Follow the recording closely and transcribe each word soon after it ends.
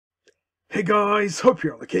Hey guys, hope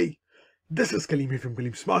you're okay. This is Kalimi from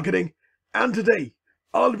Kalims Marketing, and today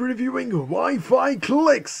I'll be reviewing Wi-Fi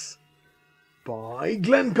Clickz by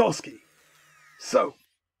Glenn Kosky. So,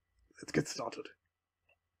 let's get started.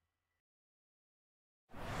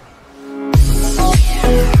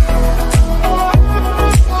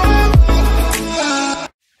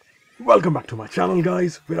 Welcome back to my channel,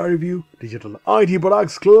 guys, where I review digital IT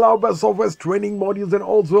products, cloud-based software, training modules, and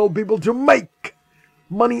also help people to make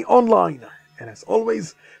money online. And as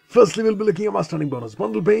always, firstly we'll be looking at my stunning bonus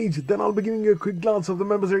bundle page, then I'll be giving you a quick glance of the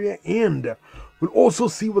members area, and we'll also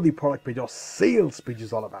see what the product page or sales page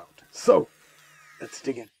is all about. So let's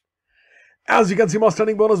dig in. As you can see, my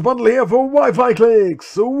stunning bonus bundle here for Wi-Fi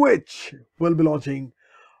Clickz, which will be launching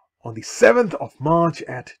on the 7th of March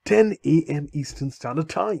at 10 AM Eastern Standard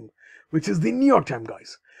Time, which is the New York time,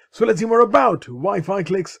 guys. So let's see more about Wi-Fi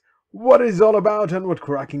Clickz, what it is all about, and what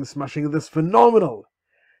cracking smashing this phenomenal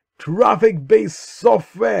traffic-based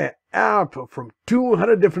software app from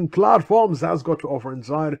 200 different platforms has got to offer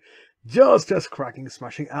inside, just as cracking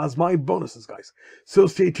smashing as my bonuses, guys. So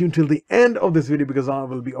stay tuned till the end of this video, because I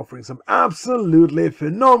will be offering some absolutely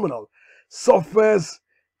phenomenal softwares,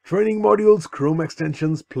 training modules, Chrome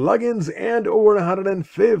extensions, plugins, and over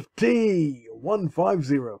 150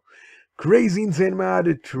 crazy, insane,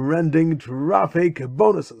 mad, trending traffic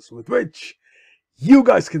bonuses with which you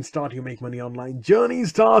guys can start your make money online journey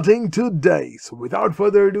starting today. So without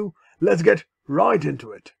further ado, let's get right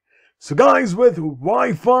into it. So guys, with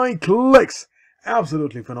Wi-Fi Clickz,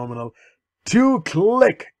 absolutely phenomenal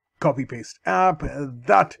 2-click copy-paste app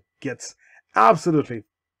that gets absolutely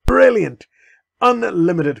brilliant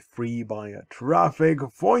unlimited free buyer traffic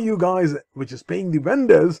for you guys, which is paying the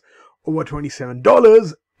vendors over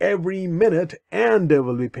 $27 every minute, and they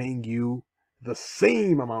will be paying you the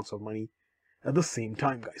same amounts of money at the same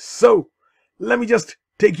time, guys. So let me just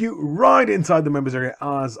take you right inside the members area,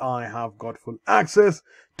 as I have got full access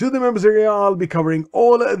to the members area. I'll be covering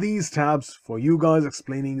all of these tabs for you guys,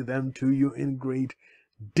 explaining them to you in great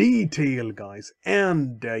detail, guys,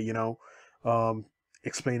 and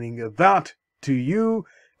explaining that to you,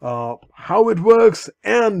 how it works,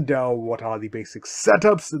 and what are the basic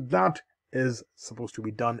setups that is supposed to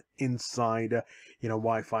be done inside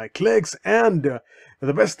Wi-Fi Clickz. And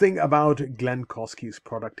the best thing about Glenn Kosky's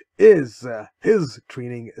product is his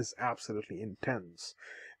training is absolutely intense,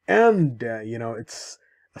 and it's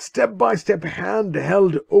a step-by-step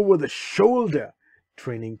handheld over the shoulder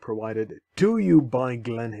training provided to you by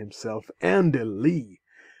Glenn himself and Lee,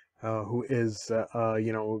 who is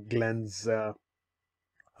Glenn's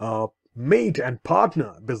mate and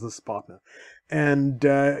partner, business partner. And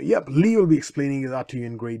yep, Lee will be explaining that to you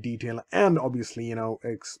in great detail, and obviously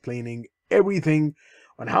explaining everything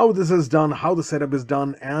on how this is done, how the setup is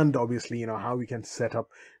done, and obviously how you can set up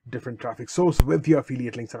different traffic sources with your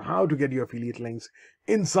affiliate links, and how to get your affiliate links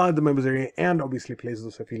inside the members area, and obviously place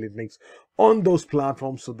those affiliate links on those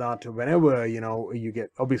platforms, so that whenever you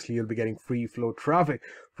get, obviously you'll be getting free flow traffic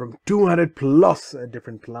from 200 plus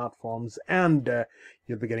different platforms, and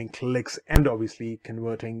you'll be getting clicks, and obviously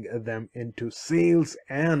converting them into sales,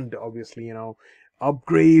 and obviously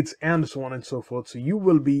upgrades, and so on and so forth. So you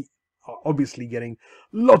will be obviously getting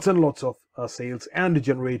lots and lots of sales, and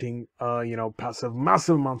generating passive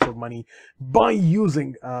massive amounts of money by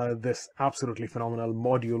using this absolutely phenomenal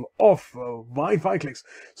module of Wi-Fi Clickz.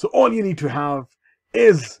 So all you need to have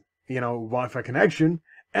is Wi-Fi connection,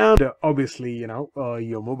 and obviously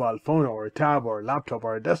your mobile phone or a tab or a laptop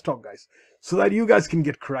or a desktop, guys, so that you guys can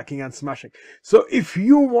get cracking and smashing. So if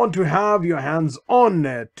you want to have your hands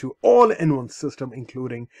on to all-in-one system,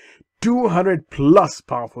 including 200 plus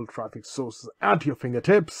powerful traffic sources at your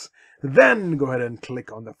fingertips, then go ahead and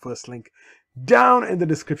click on the first link down in the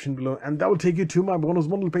description below, and that will take you to my bonus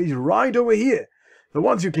bundle page right over here. So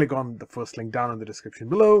once you click on the first link down in the description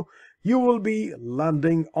below, you will be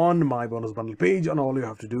landing on my bonus bundle page, and all you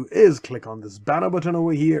have to do is click on this banner button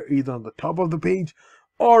over here, either on the top of the page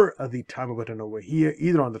or the timer button over here,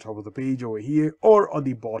 either on the top of the page over here or on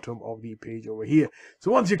the bottom of the page over here. So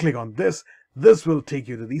once you click on this will take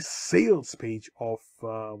you to the sales page of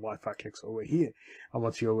Wi-Fi Clickz over here. And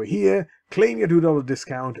once you're over here, claim your $2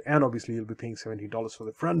 discount, and obviously you'll be paying $70 for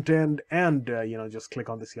the front end, and just click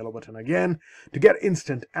on this yellow button again to get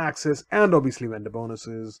instant access, and obviously vendor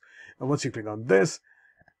bonuses. And once you click on this,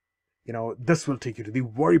 this will take you to the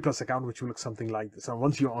Worry Plus account, which will look something like this. And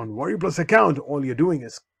once you're on Worry Plus account, all you're doing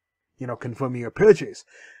is confirming your purchase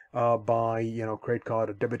by credit card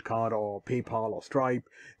or debit card or PayPal or Stripe.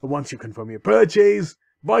 Once you confirm your purchase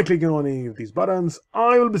by clicking on any of these buttons,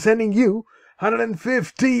 I will be sending you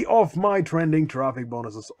 150 of my trending traffic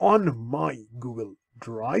bonuses on my Google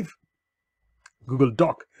Drive. Google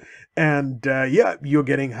Doc. And yeah, you're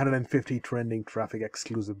getting 150 trending traffic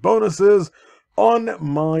exclusive bonuses on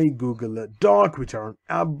my Google Doc, which are on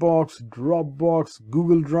AppBox, Dropbox,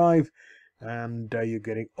 Google Drive. And you're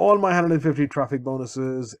getting all my 150 traffic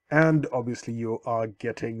bonuses. And obviously you are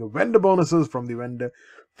getting vendor bonuses from the vendor.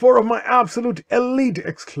 4 of my absolute elite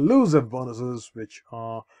exclusive bonuses, which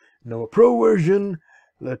are Nova Pro version,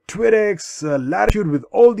 the TwitX, Latitude with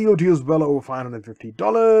all the OTUs well over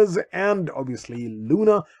 $550, and obviously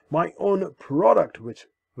Luna, my own product, which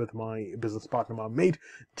with my business partner, my mate,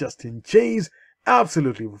 Justin Chase,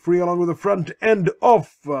 absolutely for free, along with the front end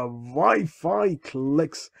of Wi-Fi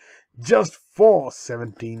Clickz, just for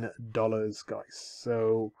 $17, guys.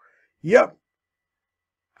 So, yep,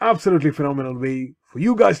 absolutely phenomenal way for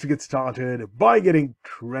you guys to get started by getting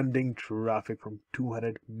trending traffic from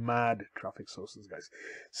 200 mad traffic sources, guys.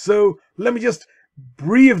 So let me just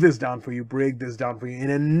break this down for you in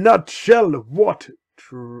a nutshell what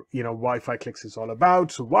Wi-Fi Clickz is all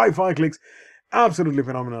about. So Wi-Fi Clickz, absolutely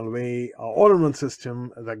phenomenal way, all-in-one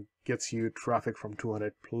system that gets you traffic from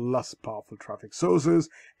 200 plus powerful traffic sources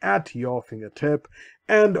at your fingertip.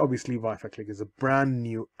 And obviously Wi-Fi Clickz is a brand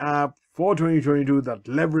new app for 2022 that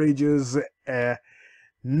leverages a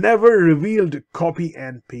never revealed copy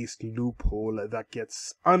and paste loophole that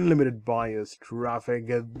gets unlimited buyers traffic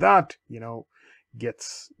that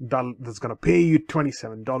that's gonna pay you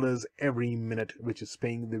 $27 every minute, which is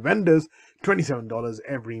paying the vendors $27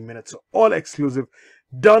 every minute. So all exclusive,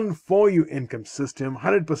 done for you income system,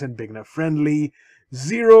 100% beginner friendly,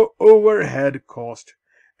 zero overhead cost,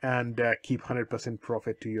 and keep 100%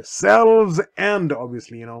 profit to yourselves. And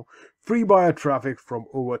obviously free buyer traffic from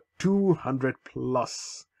over 200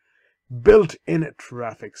 plus built-in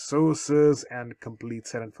traffic sources and complete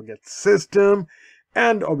set and forget system,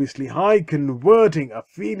 and obviously high converting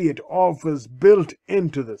affiliate offers built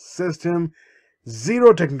into the system.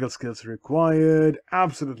 Zero technical skills required.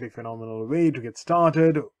 Absolutely phenomenal way to get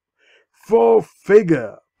started.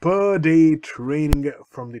 4-figure per day training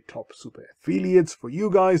from the top super affiliates for you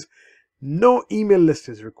guys. No email list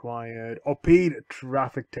is required or paid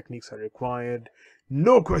traffic techniques are required.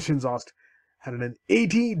 No questions asked.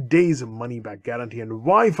 180 days money back guarantee, and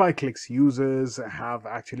Wi-Fi Clickz users have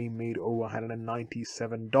actually made over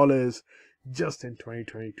 $197 just in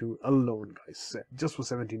 2022 alone, guys. Just for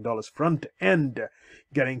 $17 front end,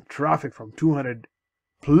 getting traffic from 200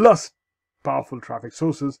 plus powerful traffic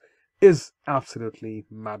sources is absolutely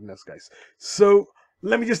madness, guys. So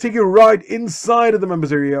let me just take you right inside of the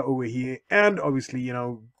members area over here, and obviously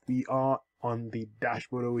we are on the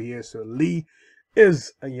dashboard over here. So Lee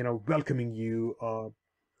is welcoming you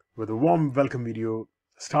with a warm welcome video,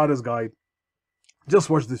 starters guide. Just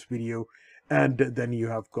watch this video, and then you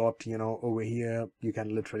have got over here you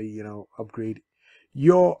can literally upgrade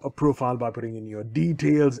your profile by putting in your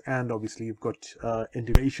details, and obviously you've got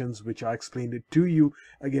integrations, which I explained it to you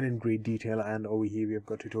again in great detail. And over here we have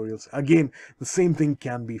got tutorials. Again, the same thing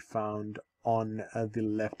can be found on the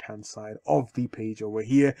left hand side of the page over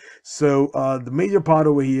here. So the major part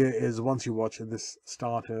over here is, once you watch this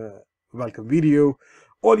starter welcome video,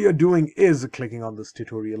 all you're doing is clicking on this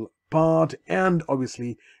tutorial part and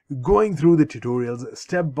obviously going through the tutorials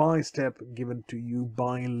step by step given to you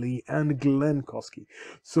by Lee and Glenn Koski.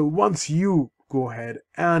 So once you go ahead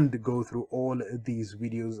and go through all these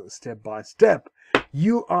videos step by step,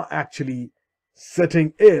 you are actually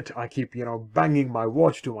setting it. I keep banging my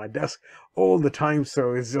watch to my desk all the time,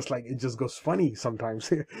 so it's just like it just goes funny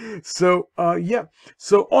sometimes. So yeah,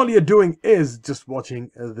 so all you're doing is just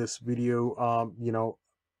watching this video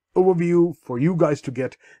overview for you guys to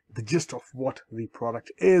get the gist of what the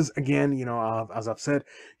product is. Again, as I've said,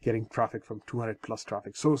 getting traffic from 200 plus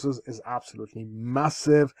traffic sources is absolutely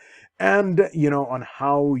massive. And on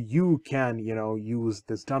how you can use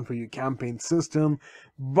this done for you campaign system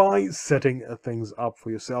by setting things up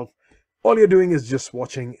for yourself. All you're doing is just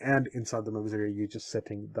watching, and inside the members area you're just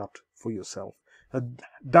setting that for yourself.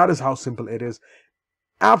 That is how simple it is.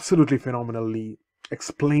 Absolutely phenomenally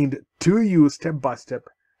explained to you step by step,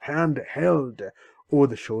 handheld over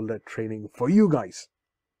the shoulder training for you guys.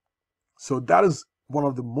 So that is one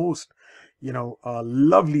of the most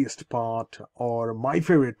loveliest part, or my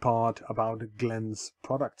favorite part about Glenn's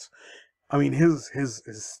products. I mean, his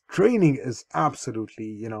training is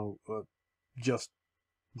absolutely just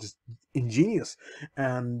ingenious.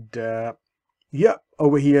 And yeah,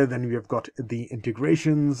 over here then we have got the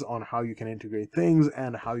integrations on how you can integrate things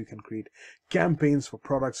and how you can create campaigns for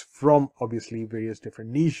products from obviously various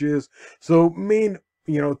different niches. So main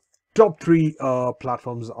top 3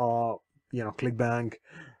 platforms are ClickBank,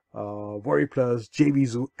 Worry Plus,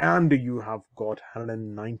 JVZoo, and you have got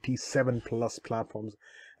 197 plus platforms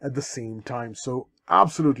at the same time. So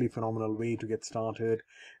absolutely phenomenal way to get started.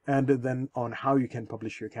 And then on how you can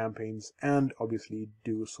publish your campaigns and obviously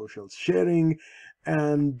do social sharing,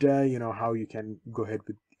 and how you can go ahead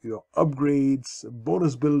with your upgrades,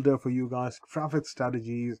 bonus builder for you guys, traffic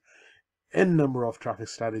strategies, n number of traffic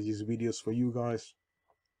strategies videos for you guys.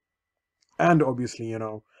 And obviously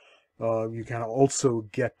you can also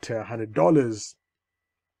get $100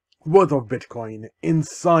 worth of Bitcoin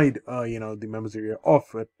inside the members area of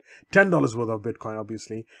it. $10 worth of Bitcoin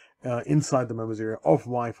obviously inside the members area of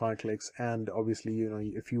Wi-Fi Clickz. And obviously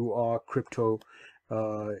if you are crypto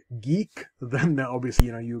geek, then obviously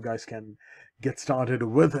you guys can get started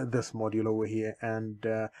with this module over here. And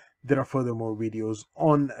there are furthermore videos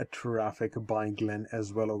on traffic by Glenn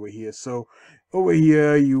as well over here. So over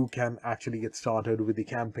here you can actually get started with the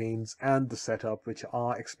campaigns and the setup, which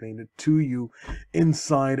are explained to you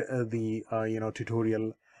inside the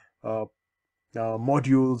tutorial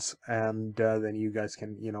modules. And then you guys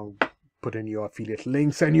can put in your affiliate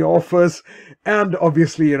links and your offers, and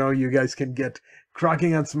obviously you guys can get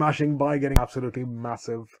cracking and smashing by getting absolutely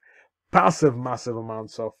massive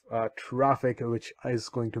amounts of traffic, which is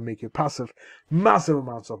going to make you massive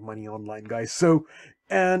amounts of money online, guys. So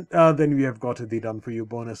and then we have got the done for you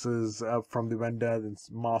bonuses from the vendor, then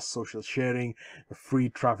mass social sharing, free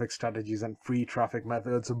traffic strategies and free traffic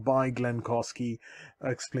methods by Glenn Kosky,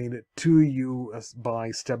 explained it to you as by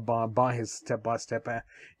his step-by-step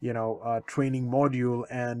training module.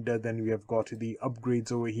 And then we have got the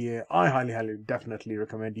upgrades over here. I highly definitely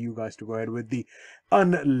recommend you guys to go ahead with the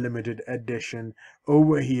unlimited edition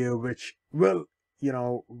over here, which will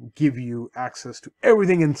give you access to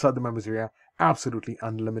everything inside the members area, absolutely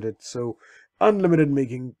unlimited. So unlimited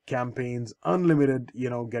making campaigns, unlimited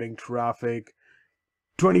getting traffic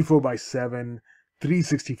 24/7,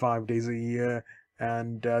 365 days a year.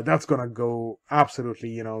 And that's gonna go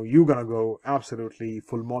absolutely you're gonna go absolutely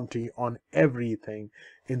full Monty on everything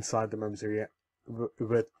inside the members area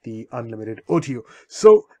with the unlimited OTO.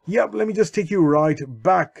 So yeah, let me just take you right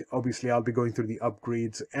back. Obviously I'll be going through the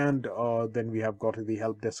upgrades, and then we have got the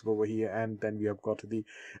help desk over here, and then we have got the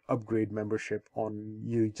upgrade membership on.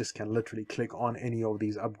 You just can literally click on any of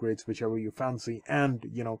these upgrades, whichever you fancy, and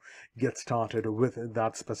get started with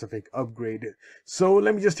that specific upgrade. So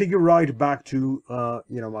let me just take you right back to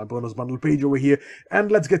my bonus bundle page over here,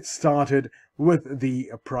 and let's get started with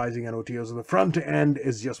the pricing and OTOs. On the front end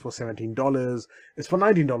is just for $17. It's for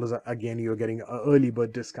 $19. Again, you're getting an early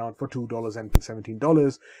bird discount for $2 and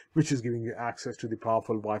 $17, which is giving you access to the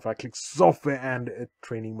powerful Wi-Fi Clickz software and a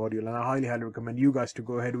training module. And I highly recommend you guys to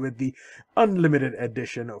go ahead with the unlimited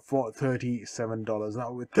edition for $37.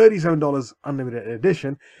 Now with $37 unlimited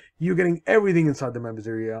edition, you're getting everything inside the members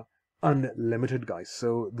area unlimited, guys.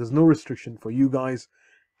 So there's no restriction for you guys.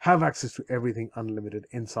 Have access to everything unlimited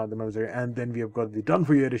inside the members area. And then we have got the done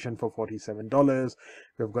for you edition for $47.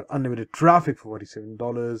 We've got unlimited traffic for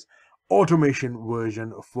 $47, automation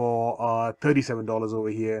version for $37 over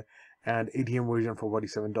here, and ATM version for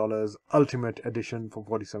 $47, ultimate edition for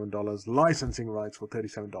 $47, licensing rights for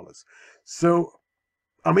 $37. So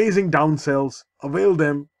amazing downsells. Avail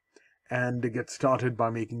them and get started by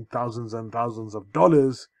making thousands and thousands of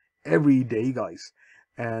dollars every day, guys.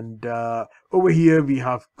 And over here we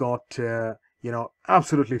have got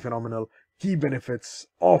absolutely phenomenal key benefits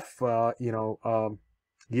of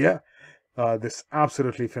this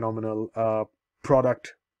absolutely phenomenal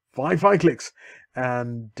product, Wi-Fi Clickz.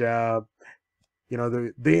 And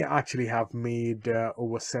they actually have made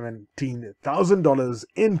over $17,000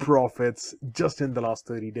 in profits just in the last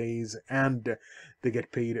 30 days, and they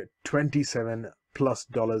get paid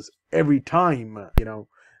 $27+ every time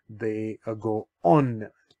they go on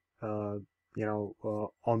on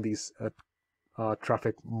these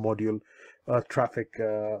traffic module traffic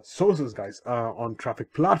sources, guys, on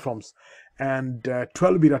traffic platforms. And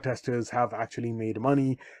 12 beta testers have actually made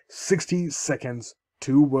money. 60 seconds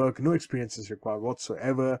to work, no experience is required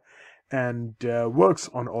whatsoever, and works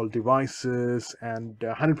on all devices, and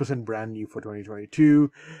 100% brand new for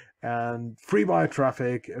 2022. And free buyer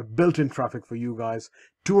traffic, built-in traffic for you guys,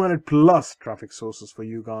 200+ traffic sources for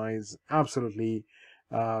you guys, absolutely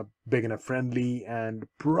beginner friendly, and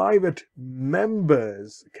private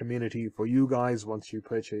members community for you guys once you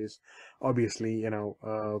purchase, obviously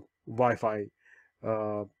Wi-Fi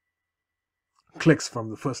Clickz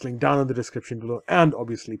from the first link down in the description below. And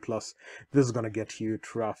obviously plus this is going to get you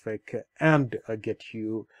traffic and get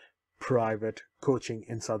you private coaching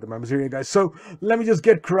inside the members area, guys. So let me just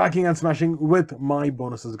get cracking and smashing with my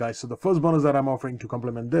bonuses, guys. So the first bonus that I'm offering to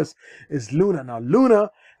complement this is Luna. Now Luna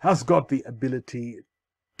has got the ability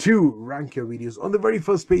to rank your videos on the very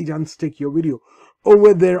first page and stick your video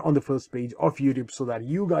over there on the first page of YouTube, so that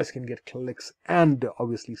you guys can get clicks and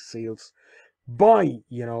obviously sales by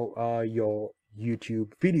your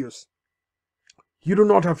YouTube videos. You do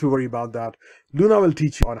not have to worry about that. Luna will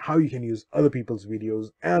teach you on how you can use other people's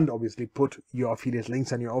videos and obviously put your affiliate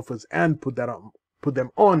links and your offers and put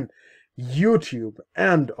them on YouTube,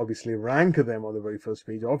 and obviously rank them on the very first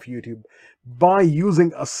page of YouTube by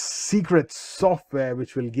using a secret software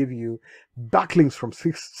which will give you backlinks from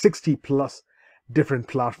 60 plus different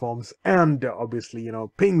platforms, and obviously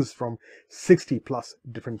pings from 60 plus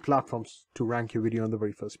different platforms to rank your video on the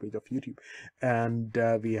very first page of YouTube. And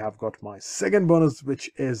we have got my second bonus,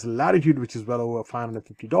 which is Latitude, which is well over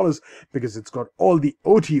 $550 because it's got all the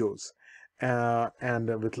OTOs. And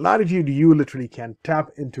with Latitude, you literally can tap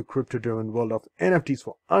into crypto-driven world of NFTs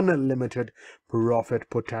for unlimited profit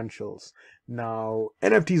potentials. Now,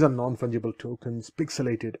 NFTs are non-fungible tokens,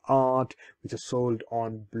 pixelated art, which are sold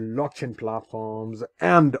on blockchain platforms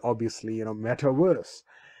and obviously, metaverse,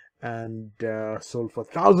 and sold for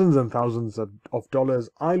thousands and thousands of dollars.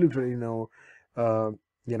 I literally know, a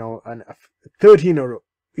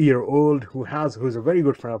 13-year-old who's a very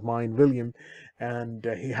good friend of mine, William, and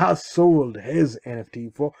he has sold his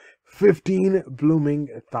NFT for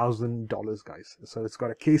 $15,000, guys. So it's got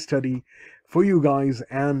a case study for you guys,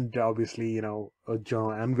 and obviously,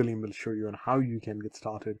 John and William will show you on how you can get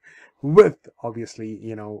started with obviously,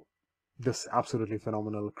 this absolutely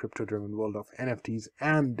phenomenal crypto-driven world of NFTs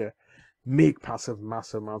and make massive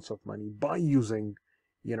amounts of money by using,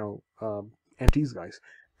 NFTs, guys.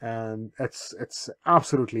 And it's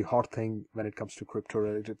absolutely hot thing when it comes to crypto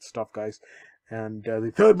related stuff, guys. And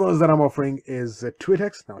the third bonus that I'm offering is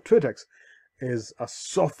Twitx. Now, Twitx is a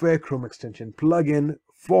software Chrome extension plugin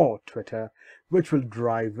for Twitter, which will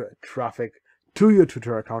drive traffic to your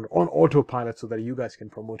Twitter account on autopilot so that you guys can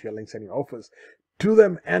promote your links and your offers to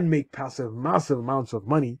them and make massive amounts of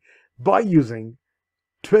money by using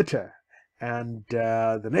Twitter. And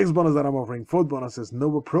the next bonus that I'm offering, fourth bonus, is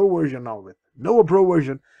Nova Pro version. Now with Nova Pro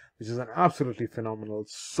version, which is an absolutely phenomenal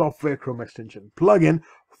software Chrome extension plugin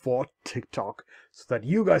for TikTok, so that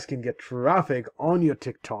you guys can get traffic on your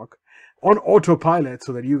TikTok on autopilot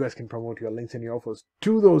so that you guys can promote your links and your offers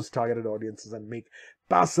to those targeted audiences and make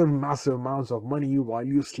massive amounts of money while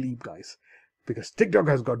you sleep, guys. Because TikTok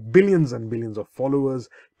has got billions and billions of followers,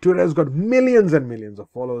 Twitter has got millions and millions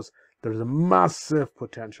of followers. There's a massive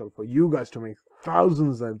potential for you guys to make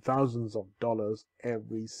thousands and thousands of dollars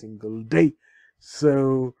every single day.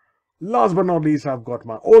 So last but not least, I've got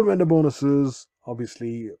my all vendor bonuses,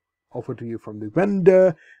 obviously offered to you from the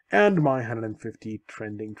vendor, and my 150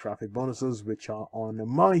 trending traffic bonuses, which are on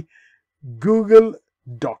my Google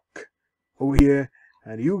Doc over here.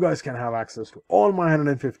 And you guys can have access to all my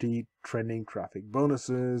 150 trending traffic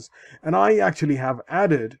bonuses. And I actually have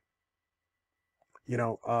added,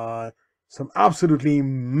 some absolutely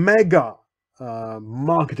mega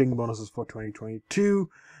marketing bonuses for 2022,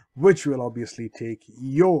 which will obviously take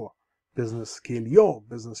your business, scale your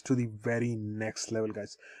business to the very next level,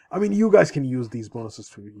 guys. I mean, you guys can use these bonuses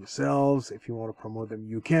for yourselves. If you want to promote them,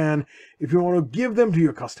 you can. If you want to give them to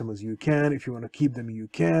your customers, you can. If you want to keep them, you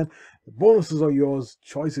can. The bonuses are yours,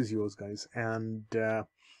 choice is yours, guys. And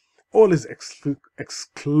all is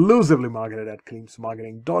exclusively marketed at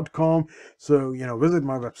cleamsmarketing.com. So, visit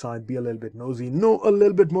my website, be a little bit nosy, know a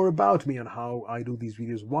little bit more about me and how I do these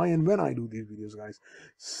videos, why and when I do these videos, guys.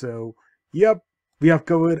 So, yep, we have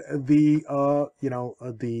covered the,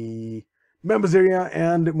 the members area,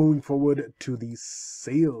 and moving forward to the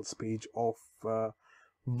sales page of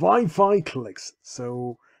Wifi Clickz.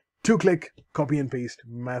 So, 2-click copy and paste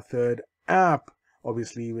method app,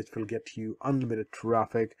 obviously, which will get you unlimited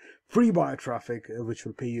traffic, free buyer traffic, which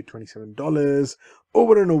will pay you $27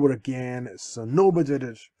 over and over again. So no budget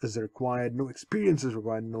is required, no experience is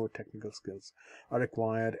required, no technical skills are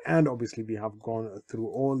required. And obviously we have gone through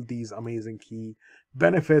all these amazing key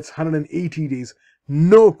benefits: 180 days,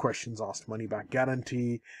 no questions asked, money back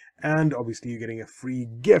guarantee, and obviously you're getting a free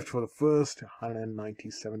gift for the first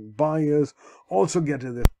 197 buyers. Also get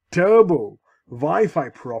the Turbo Wi-Fi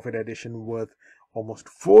Profit Edition worth almost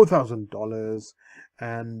 $4,000,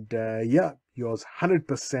 and yeah, yours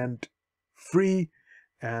 100% free.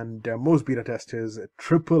 And most beta testers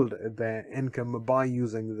tripled their income by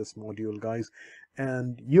using this module, guys.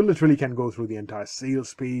 And you literally can go through the entire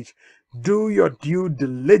sales page, do your due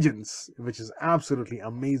diligence, which is absolutely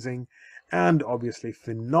amazing, and obviously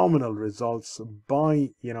phenomenal results by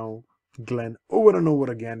Glenn over and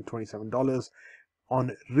over again. $27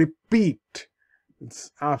 on repeat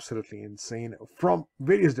It's absolutely insane. From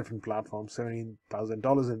various different platforms,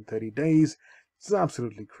 $17,000 in 30 days. It's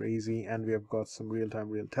absolutely crazy. And we have got some real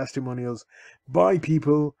testimonials by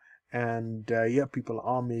people. And yeah, people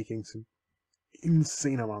are making some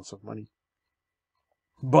insane amounts of money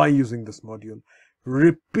by using this module.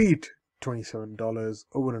 Repeat $27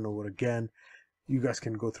 over and over again. You guys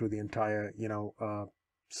can go through the entire,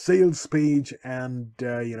 sales page and,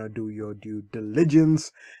 do your due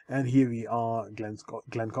diligence. And here we are,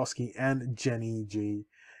 Glenn Kosky and Jenny J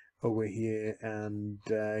over here. And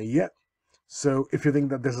yeah, so if you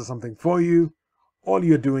think that this is something for you, all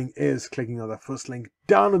you're doing is clicking on the first link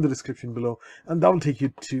down in the description below, and that will take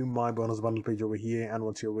you to my bonus bundle page over here. And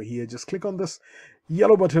once you're over here, just click on this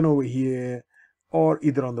yellow button over here, or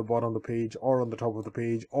either on the bottom of the page, or on the top of the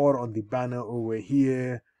page, or on the banner over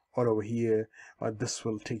here, or over here. This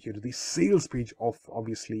will take you to the sales page of,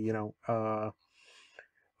 obviously, Wifi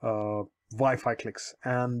Clickz.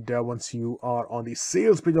 And once you are on the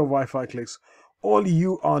sales page of Wifi Clickz, all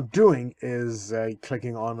you are doing is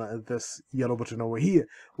clicking on this yellow button over here.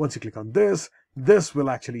 Once you click on this, this will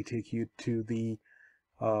actually take you to the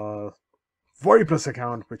Worry Plus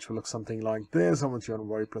account, which will look something like this. And once you're on a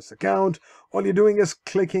Worry Plus account, all you're doing is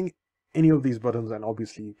clicking any of these buttons and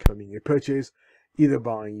obviously confirming a purchase, either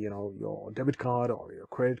by your debit card or your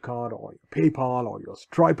credit card or your PayPal or your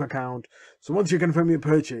Stripe account. So once you confirm your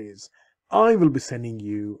purchase, I will be sending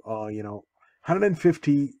you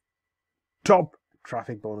 150 top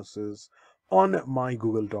traffic bonuses on my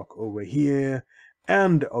Google Doc over here,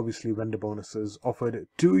 and obviously vendor bonuses offered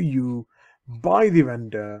to you by the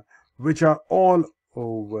vendor, which are all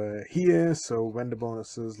over here. So vendor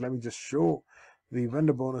bonuses, let me just show the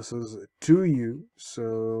vendor bonuses to you.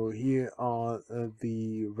 So here are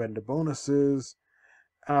the vendor bonuses.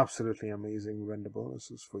 Absolutely amazing vendor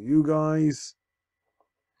bonuses for you guys.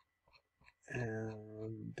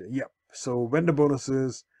 And yeah, so vendor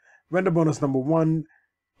bonuses. Vendor bonus number one,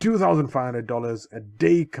 $2,500 a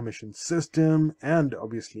day commission system, and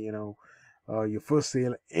obviously your first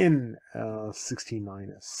sale in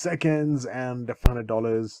 69 seconds, and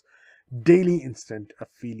 $500 daily instant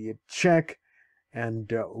affiliate check, and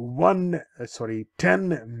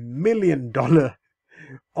 $10 million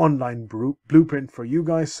online blueprint for you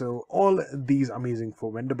guys. So all these amazing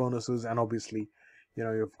 4 vendor bonuses, and obviously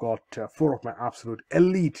you've got 4 of my absolute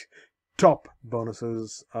elite top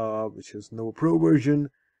bonuses, which is Nova Pro version,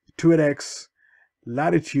 2x,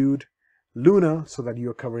 Latitude, Luna, so that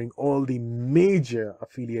you're covering all the major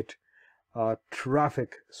affiliate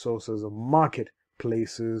traffic sources of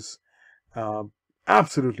marketplaces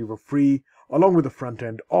absolutely for free, along with the front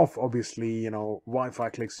end of obviously Wi-Fi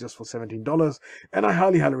Clickz just for $17. And I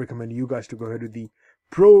highly recommend you guys to go ahead with the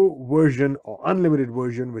Pro version or unlimited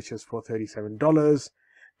version, which is for $37.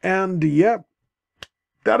 And yeah,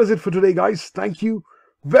 that is it for today, guys. Thank you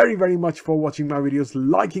very much for watching my videos,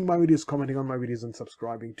 liking my videos, commenting on my videos, and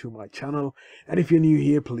subscribing to my channel. And if you're new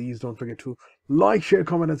here, please don't forget to like, share,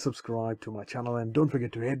 comment, and subscribe to my channel. And don't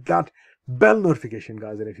forget to hit that bell notification,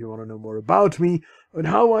 guys. And if you want to know more about me and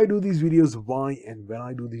how I do these videos, why and when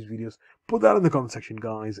I do these videos, put that in the comment section,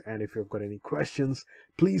 guys. And if you've got any questions,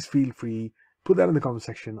 please feel free, put that in the comment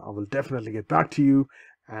section. I will definitely get back to you.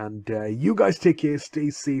 And you guys take care, stay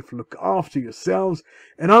safe, look after yourselves,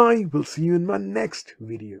 and I will see you in my next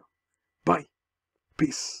video. Bye.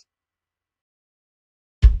 Peace.